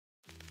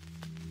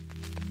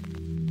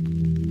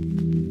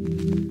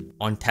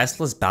On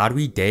Tesla's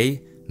battery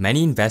day,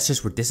 many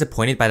investors were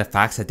disappointed by the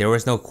fact that there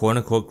was no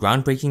quote-unquote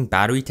groundbreaking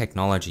battery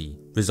technology,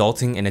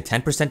 resulting in a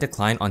 10%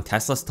 decline on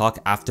Tesla stock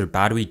after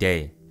battery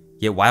day.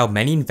 Yet while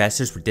many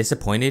investors were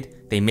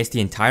disappointed, they missed the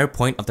entire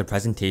point of the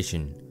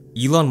presentation.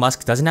 Elon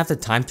Musk doesn't have the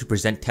time to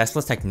present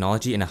Tesla's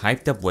technology in a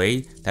hyped up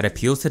way that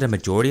appeals to the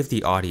majority of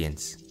the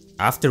audience.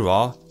 After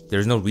all,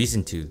 there's no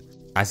reason to.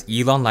 As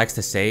Elon likes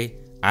to say,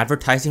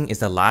 advertising is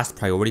the last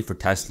priority for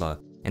Tesla,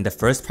 and the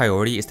first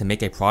priority is to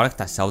make a product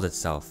that sells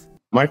itself.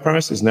 My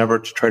premise is never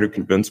to try to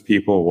convince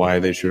people why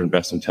they should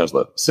invest in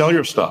Tesla. Sell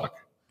your stock.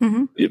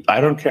 I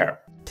don't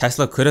care.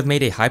 Tesla could have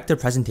made a hyped up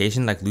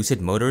presentation like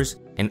Lucid Motors,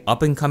 an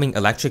up-and-coming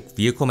electric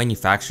vehicle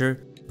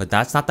manufacturer, but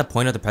that's not the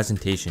point of the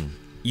presentation.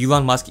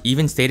 Elon Musk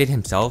even stated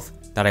himself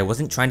that I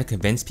wasn't trying to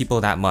convince people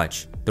that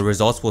much. The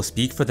results will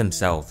speak for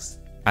themselves.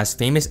 As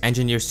famous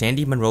engineer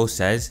Sandy Munro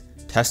says,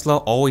 Tesla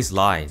always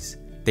lies.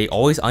 They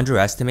always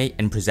underestimate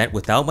and present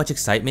without much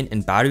excitement,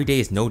 and battery day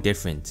is no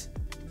different.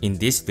 In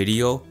this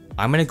video,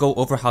 I'm going to go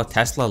over how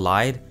Tesla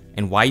lied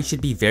and why you should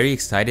be very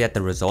excited at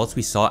the results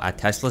we saw at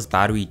Tesla's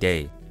battery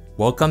day.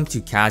 Welcome to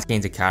Kaz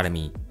Gains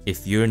Academy.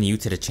 If you're new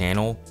to the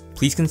channel,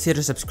 please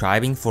consider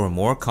subscribing for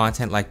more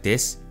content like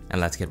this, and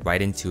let's get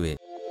right into it.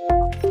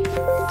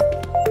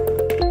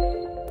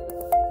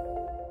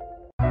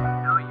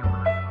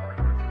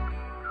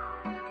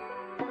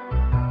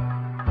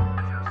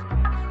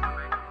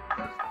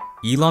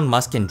 Elon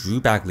Musk and Drew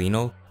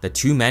Baglino, the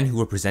two men who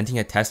were presenting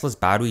at Tesla's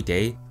battery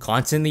day,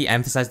 constantly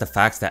emphasized the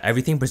fact that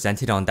everything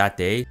presented on that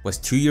day was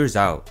 2 years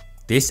out.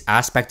 This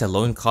aspect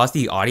alone caused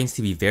the audience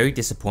to be very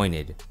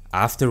disappointed.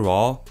 After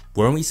all,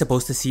 weren't we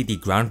supposed to see the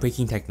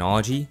groundbreaking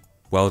technology?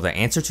 Well, the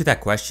answer to that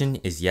question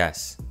is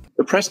yes.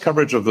 The press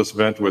coverage of this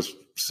event was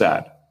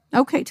sad.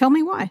 Okay, tell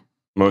me why.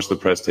 Most of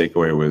the press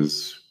takeaway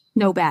was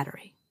no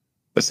battery.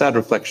 A sad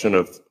reflection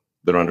of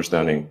their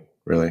understanding,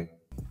 really.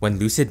 When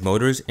Lucid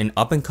Motors, an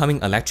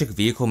up-and-coming electric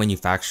vehicle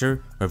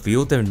manufacturer,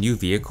 revealed their new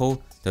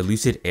vehicle, the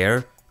Lucid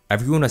Air,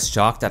 everyone was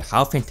shocked at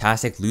how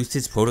fantastic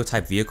Lucid's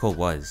prototype vehicle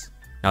was.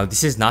 Now,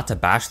 this is not to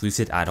bash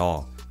Lucid at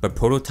all, but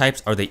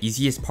prototypes are the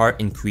easiest part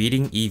in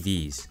creating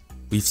EVs.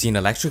 We've seen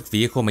electric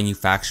vehicle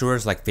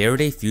manufacturers like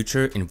Faraday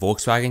Future and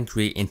Volkswagen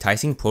create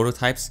enticing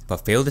prototypes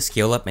but fail to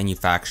scale up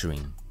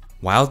manufacturing.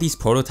 While these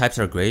prototypes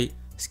are great,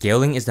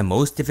 scaling is the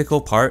most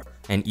difficult part,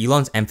 and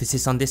Elon's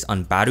emphasis on this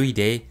on battery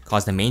day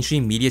caused the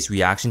mainstream media's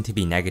reaction to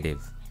be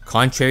negative.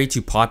 Contrary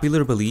to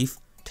popular belief,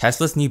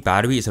 Tesla's new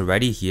battery is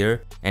already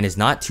here and is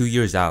not 2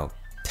 years out.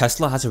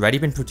 Tesla has already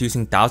been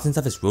producing thousands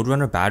of its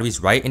Roadrunner batteries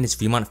right in its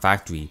Fremont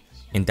factory,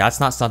 and that's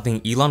not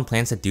something Elon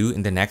plans to do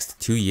in the next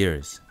 2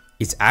 years.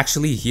 It's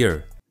actually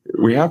here.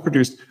 We have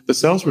produced the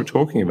cells we're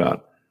talking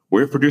about.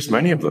 We've produced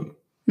many of them.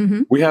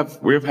 We have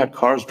had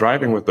cars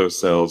driving with those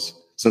cells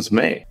since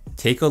May.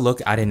 Take a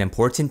look at an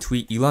important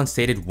tweet Elon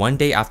stated one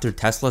day after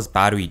Tesla's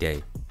battery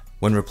day.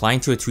 When replying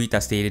to a tweet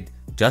that stated,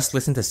 "Just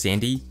listen to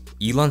Sandy,"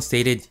 Elon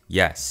stated,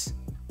 "Yes."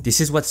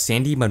 This is what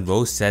Sandy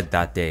Munro said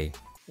that day.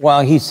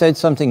 Well, he said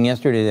something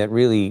yesterday that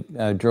really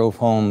drove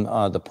home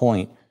the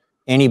point.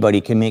 Anybody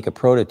can make a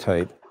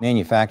prototype.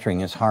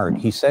 Manufacturing is hard.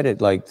 He said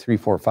it like 3,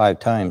 4, 5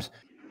 times.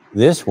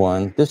 This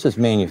is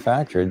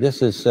manufactured.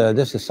 This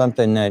is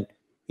something that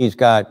he's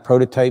got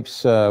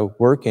prototypes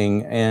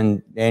working,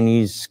 and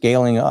he's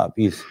scaling up.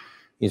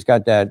 He's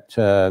got that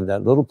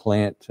little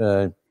plant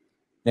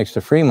next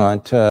to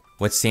Fremont.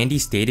 What Sandy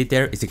stated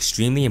there is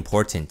extremely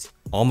important.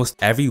 Almost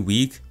every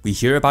week, we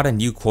hear about a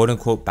new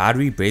quote-unquote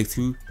battery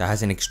breakthrough that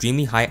has an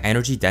extremely high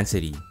energy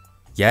density.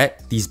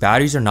 Yet, these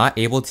batteries are not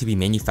able to be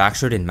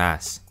manufactured in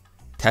mass.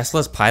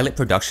 Tesla's pilot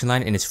production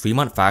line in its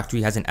Fremont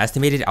factory has an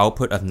estimated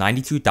output of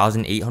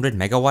 92,800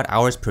 megawatt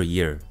hours per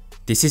year.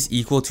 This is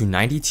equal to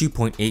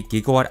 92.8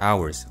 gigawatt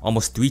hours,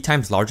 almost 3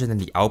 times larger than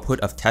the output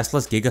of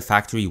Tesla's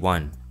Gigafactory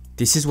 1.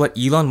 This is what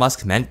Elon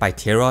Musk meant by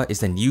Terra is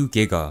the new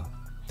Giga.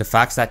 The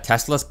fact that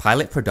Tesla's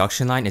pilot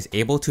production line is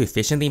able to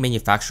efficiently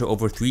manufacture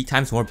over 3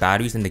 times more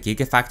batteries than the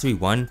Gigafactory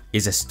 1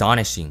 is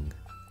astonishing.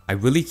 I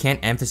really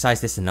can't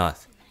emphasize this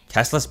enough.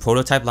 Tesla's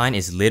prototype line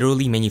is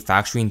literally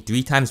manufacturing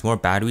 3 times more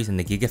batteries than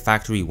the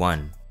Gigafactory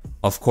 1.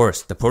 Of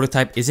course, the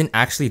prototype isn't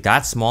actually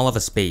that small of a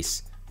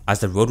space,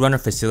 as the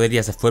Roadrunner facility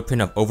has a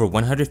footprint of over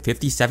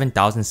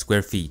 157,000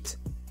 square feet.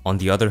 On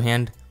the other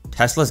hand,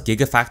 Tesla's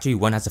Gigafactory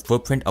 1 has a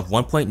footprint of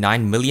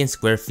 1.9 million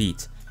square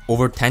feet,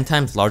 over 10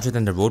 times larger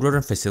than the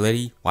Roadrunner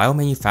facility while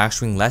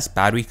manufacturing less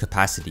battery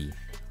capacity.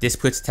 This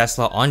puts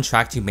Tesla on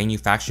track to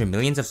manufacture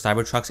millions of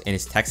Cybertrucks in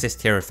its Texas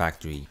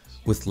Terrafactory.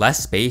 With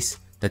less space,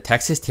 the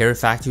Texas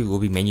Terrafactory will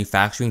be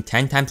manufacturing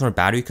 10 times more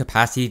battery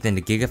capacity than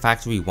the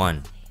Gigafactory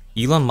 1.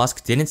 Elon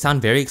Musk didn't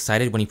sound very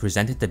excited when he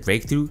presented the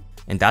breakthrough,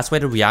 and that's why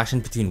the reaction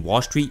between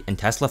Wall Street and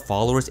Tesla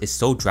followers is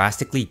so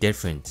drastically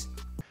different.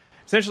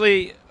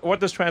 Essentially,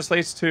 what this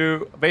translates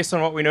to, based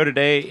on what we know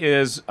today,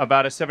 is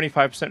about a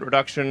 75%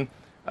 reduction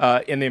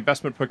in the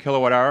investment per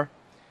kilowatt hour,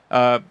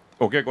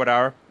 or gigawatt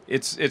hour.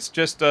 It's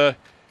just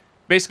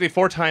basically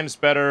 4 times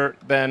better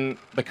than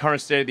the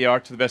current state of the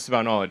art to the best of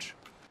our knowledge.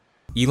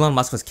 Elon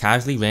Musk was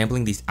casually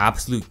rambling these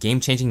absolute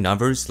game-changing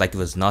numbers like it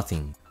was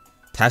nothing.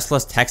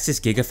 Tesla's Texas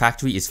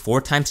gigafactory is 4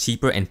 times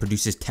cheaper and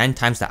produces 10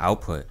 times the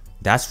output.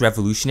 That's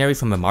revolutionary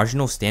from a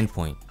marginal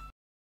standpoint.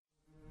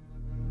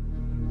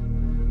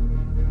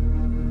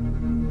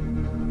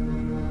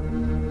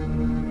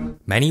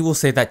 Many will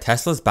say that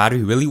Tesla's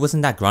battery really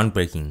wasn't that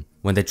groundbreaking,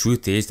 when the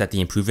truth is that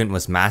the improvement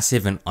was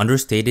massive and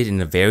understated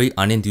in a very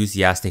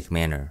unenthusiastic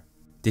manner.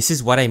 This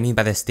is what I mean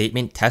by the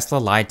statement Tesla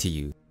lied to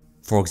you.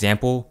 For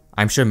example,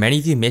 I'm sure many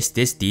of you missed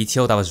this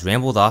detail that was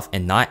rambled off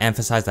and not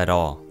emphasized at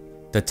all.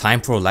 The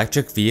time for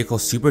electric vehicle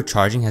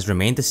supercharging has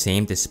remained the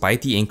same despite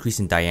the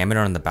increase in diameter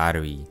on the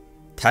battery.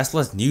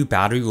 Tesla's new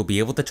battery will be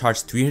able to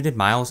charge 300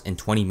 miles in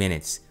 20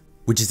 minutes,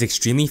 which is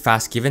extremely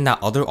fast given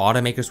that other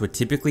automakers would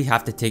typically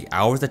have to take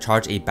hours to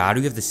charge a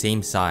battery of the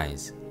same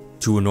size.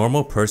 To a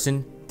normal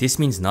person, this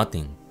means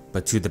nothing,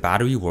 but to the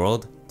battery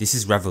world, this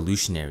is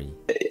revolutionary.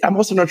 I'm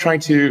also not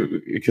trying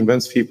to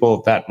convince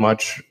people that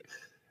much.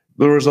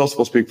 The results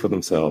will speak for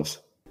themselves.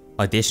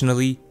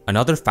 Additionally,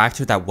 another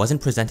factor that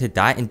wasn't presented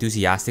that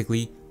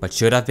enthusiastically, but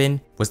should have been,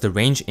 was the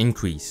range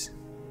increase.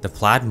 The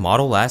Plaid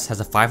Model S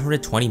has a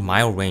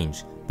 520-mile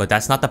range, but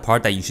that's not the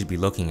part that you should be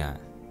looking at.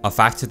 A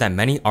factor that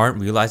many aren't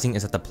realizing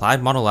is that the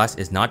Plaid Model S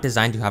is not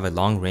designed to have a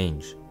long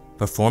range.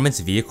 Performance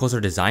vehicles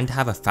are designed to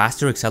have a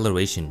faster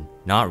acceleration,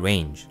 not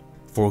range.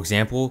 For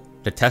example,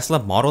 the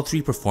Tesla Model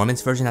 3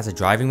 Performance version has a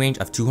driving range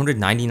of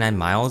 299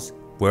 miles,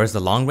 whereas the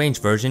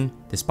long-range version,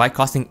 despite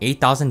costing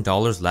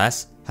 $8,000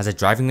 less, has a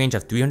driving range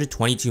of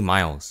 322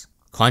 miles.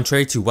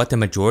 Contrary to what the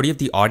majority of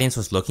the audience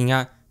was looking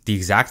at, the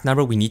exact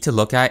number we need to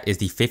look at is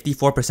the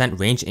 54%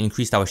 range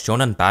increase that was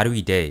shown on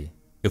battery day.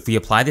 If we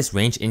apply this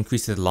range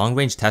increase to the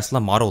long-range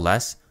Tesla Model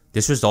S,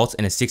 this results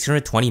in a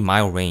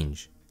 620-mile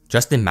range.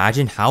 Just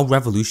imagine how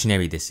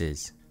revolutionary this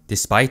is.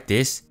 Despite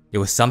this, it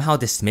was somehow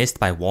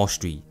dismissed by Wall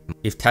Street.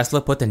 If Tesla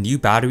put the new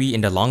battery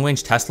in the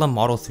long-range Tesla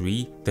Model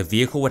 3, the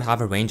vehicle would have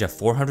a range of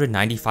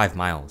 495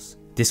 miles.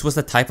 This was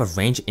the type of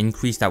range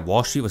increase that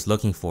Wall Street was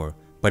looking for,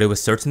 but it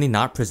was certainly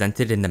not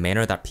presented in the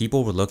manner that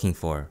people were looking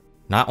for.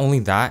 Not only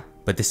that,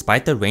 but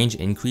despite the range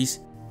increase,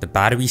 the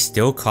battery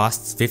still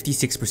costs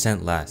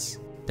 56% less.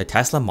 The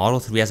Tesla Model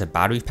 3 has a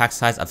battery pack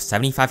size of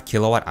 75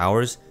 kilowatt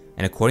hours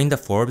and according to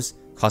Forbes,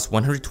 costs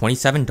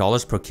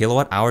 $127 per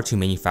kilowatt hour to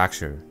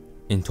manufacture.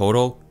 In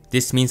total,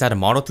 this means that a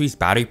Model 3's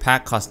battery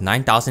pack costs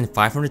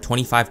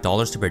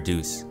 $9,525 to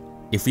produce.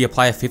 If we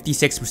apply a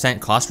 56%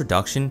 cost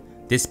reduction,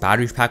 this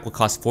battery pack will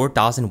cost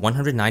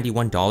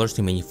 $4,191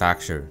 to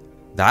manufacture.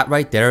 That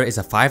right there is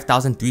a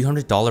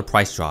 $5,300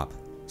 price drop.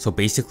 So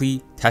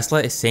basically,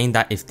 Tesla is saying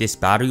that if this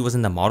battery was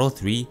in the Model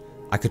 3,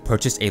 I could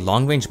purchase a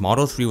long-range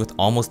Model 3 with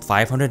almost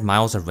 500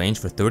 miles of range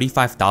for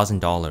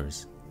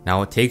 $35,000.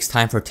 Now it takes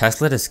time for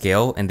Tesla to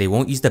scale and they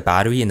won't use the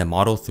battery in the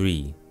Model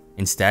 3.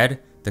 Instead,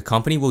 the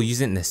company will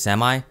use it in the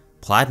Semi,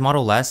 Plaid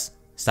Model S,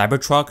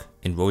 Cybertruck,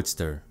 and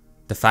Roadster.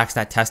 The fact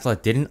that Tesla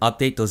didn't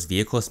update those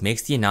vehicles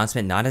makes the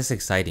announcement not as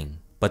exciting,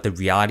 but the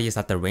reality is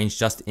that the range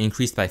just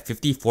increased by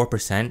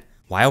 54%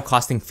 while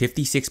costing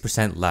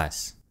 56%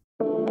 less.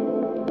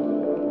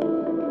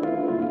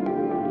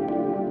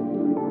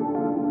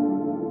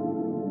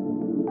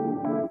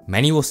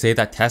 Many will say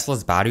that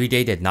Tesla's battery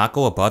day did not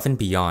go above and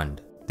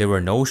beyond. There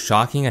were no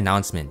shocking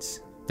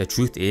announcements. The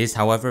truth is,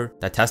 however,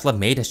 that Tesla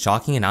made a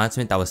shocking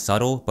announcement that was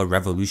subtle but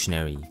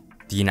revolutionary.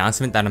 The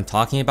announcement that I'm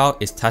talking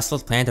about is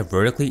Tesla's plan to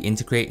vertically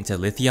integrate into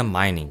lithium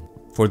mining.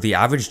 For the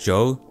average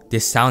Joe,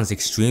 this sounds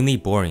extremely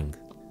boring.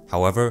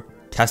 However,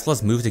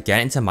 Tesla's move to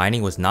get into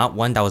mining was not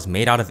one that was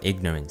made out of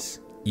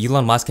ignorance.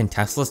 Elon Musk and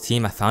Tesla's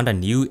team have found a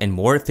new and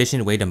more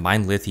efficient way to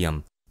mine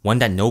lithium, one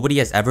that nobody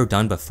has ever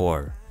done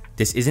before.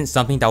 This isn't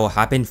something that will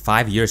happen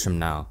 5 years from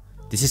now.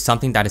 This is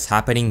something that is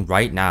happening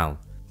right now.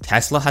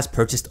 Tesla has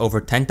purchased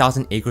over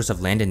 10,000 acres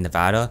of land in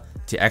Nevada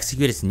to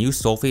execute its new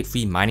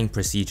sulfate-free mining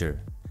procedure.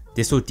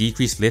 This will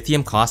decrease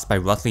lithium costs by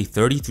roughly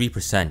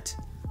 33%.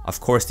 Of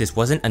course, this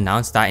wasn't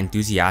announced that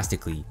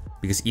enthusiastically,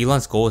 because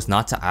Elon's goal is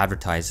not to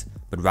advertise,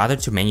 but rather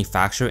to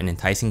manufacture an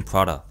enticing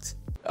product.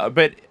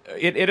 But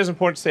it is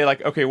important to say,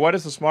 like, okay, what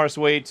is the smartest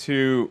way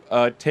to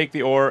take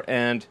the ore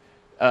and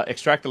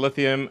extract the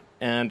lithium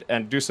and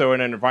do so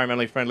in an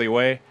environmentally friendly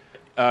way?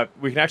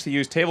 We can actually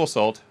use table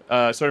salt,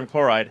 sodium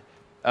chloride,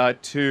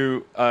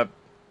 to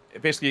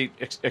basically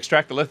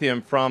extract the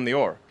lithium from the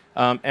ore.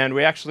 And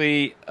we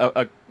actually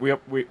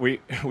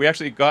we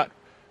actually got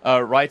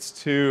rights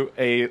to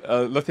a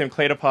lithium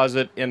clay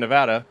deposit in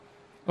Nevada.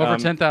 Over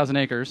 10,000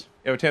 acres.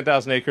 Over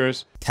 10,000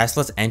 acres.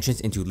 Tesla's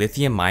entrance into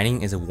lithium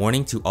mining is a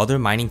warning to other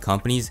mining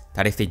companies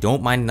that if they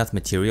don't mine enough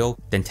material,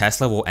 then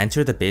Tesla will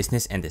enter the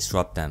business and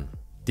disrupt them.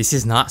 This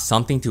is not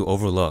something to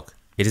overlook.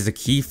 It is a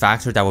key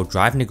factor that will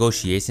drive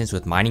negotiations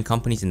with mining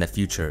companies in the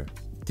future.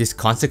 This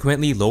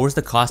consequently lowers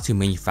the cost to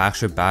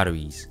manufacture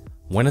batteries.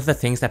 One of the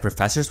things that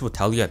professors will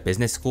tell you at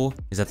business school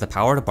is that the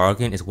power to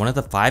bargain is one of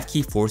the 5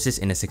 key forces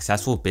in a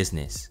successful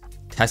business.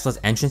 Tesla's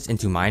entrance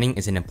into mining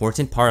is an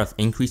important part of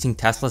increasing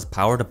Tesla's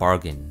power to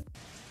bargain.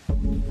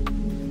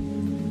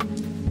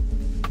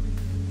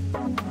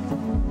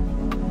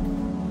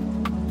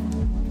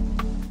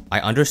 I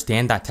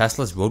understand that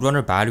Tesla's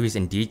Roadrunner battery is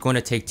indeed going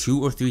to take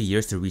 2 or 3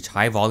 years to reach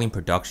high volume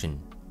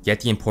production.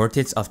 Yet the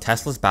importance of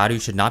Tesla's battery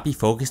should not be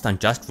focused on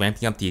just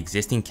ramping up the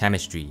existing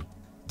chemistry.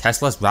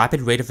 Tesla's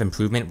rapid rate of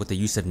improvement with the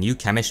use of new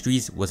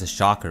chemistries was a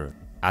shocker.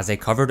 As I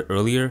covered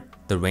earlier,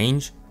 the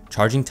range,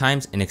 charging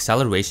times, and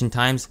acceleration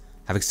times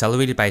have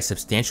accelerated by a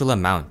substantial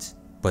amount.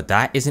 But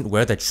that isn't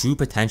where the true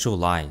potential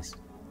lies.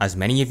 As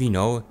many of you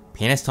know,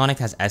 Panasonic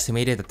has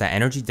estimated that the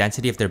energy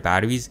density of their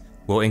batteries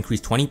will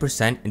increase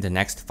 20% in the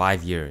next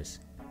 5 years.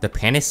 The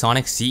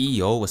Panasonic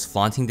CEO was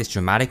flaunting this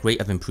dramatic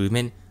rate of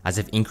improvement as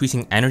if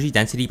increasing energy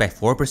density by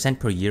 4%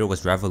 per year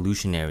was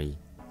revolutionary.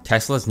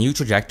 Tesla's new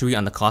trajectory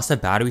on the cost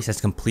of batteries has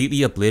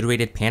completely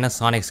obliterated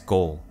Panasonic's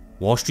goal.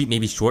 Wall Street may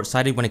be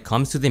short-sighted when it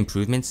comes to the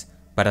improvements,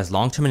 but as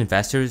long-term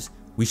investors,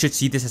 we should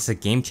see this as a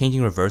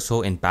game-changing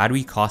reversal in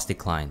battery cost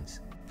declines.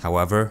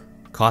 However,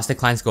 cost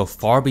declines go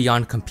far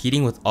beyond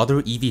competing with other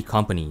EV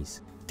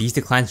companies. These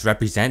declines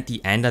represent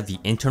the end of the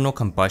internal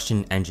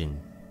combustion engine.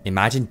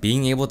 Imagine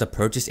being able to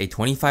purchase a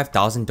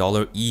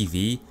 $25,000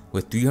 EV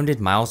with 300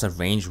 miles of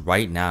range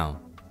right now.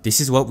 This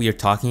is what we are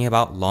talking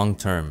about long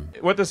term.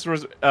 What this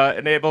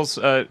enables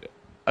us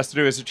to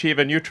do is achieve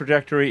a new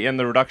trajectory in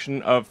the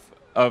reduction of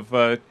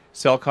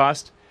cell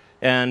cost.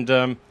 And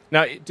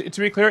now,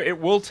 to be clear, it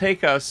will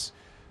take us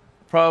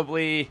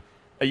probably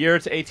a year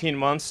to 18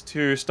 months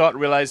to start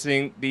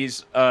realizing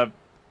these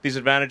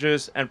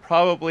advantages, and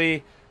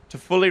probably to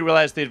fully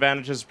realize the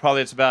advantages,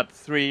 probably it's about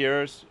 3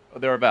 years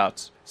or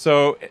thereabouts.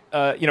 So,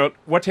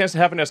 what tends to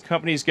happen as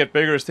companies get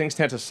bigger is things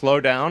tend to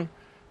slow down.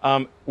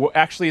 Well,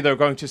 actually, they're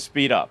going to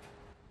speed up.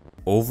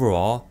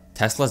 Overall,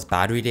 Tesla's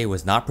Battery Day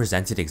was not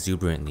presented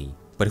exuberantly.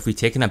 But if we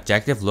take an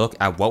objective look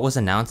at what was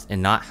announced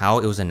and not how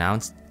it was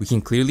announced, we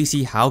can clearly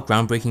see how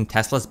groundbreaking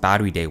Tesla's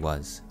Battery Day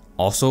was.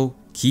 Also,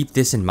 keep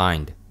this in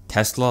mind,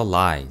 Tesla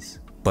lies.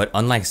 But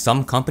unlike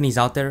some companies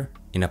out there,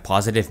 in a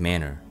positive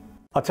manner.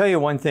 I'll tell you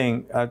one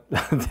thing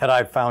that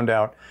I found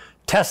out.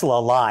 Tesla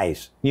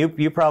lies.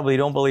 You probably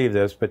don't believe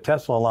this, but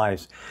Tesla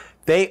lies.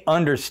 They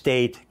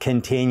understate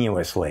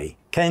continuously.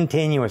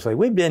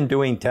 We've been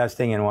doing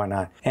testing and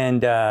whatnot.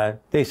 And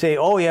they say,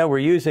 oh yeah, we're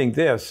using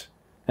this.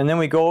 And then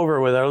we go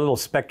over with our little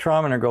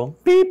spectrometer and go,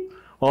 beep.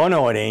 Oh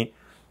no, it ain't.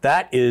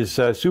 That is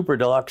super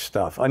deluxe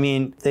stuff. I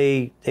mean,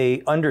 they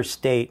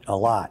understate a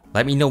lot.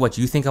 Let me know what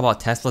you think about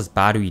Tesla's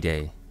Battery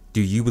Day.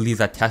 Do you believe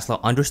that Tesla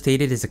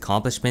understated its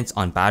accomplishments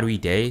on Battery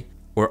Day?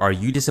 Or are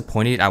you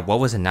disappointed at what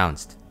was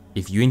announced?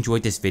 If you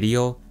enjoyed this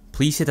video,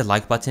 please hit the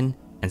like button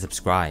and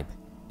subscribe.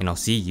 And I'll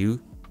see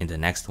you in the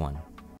next one.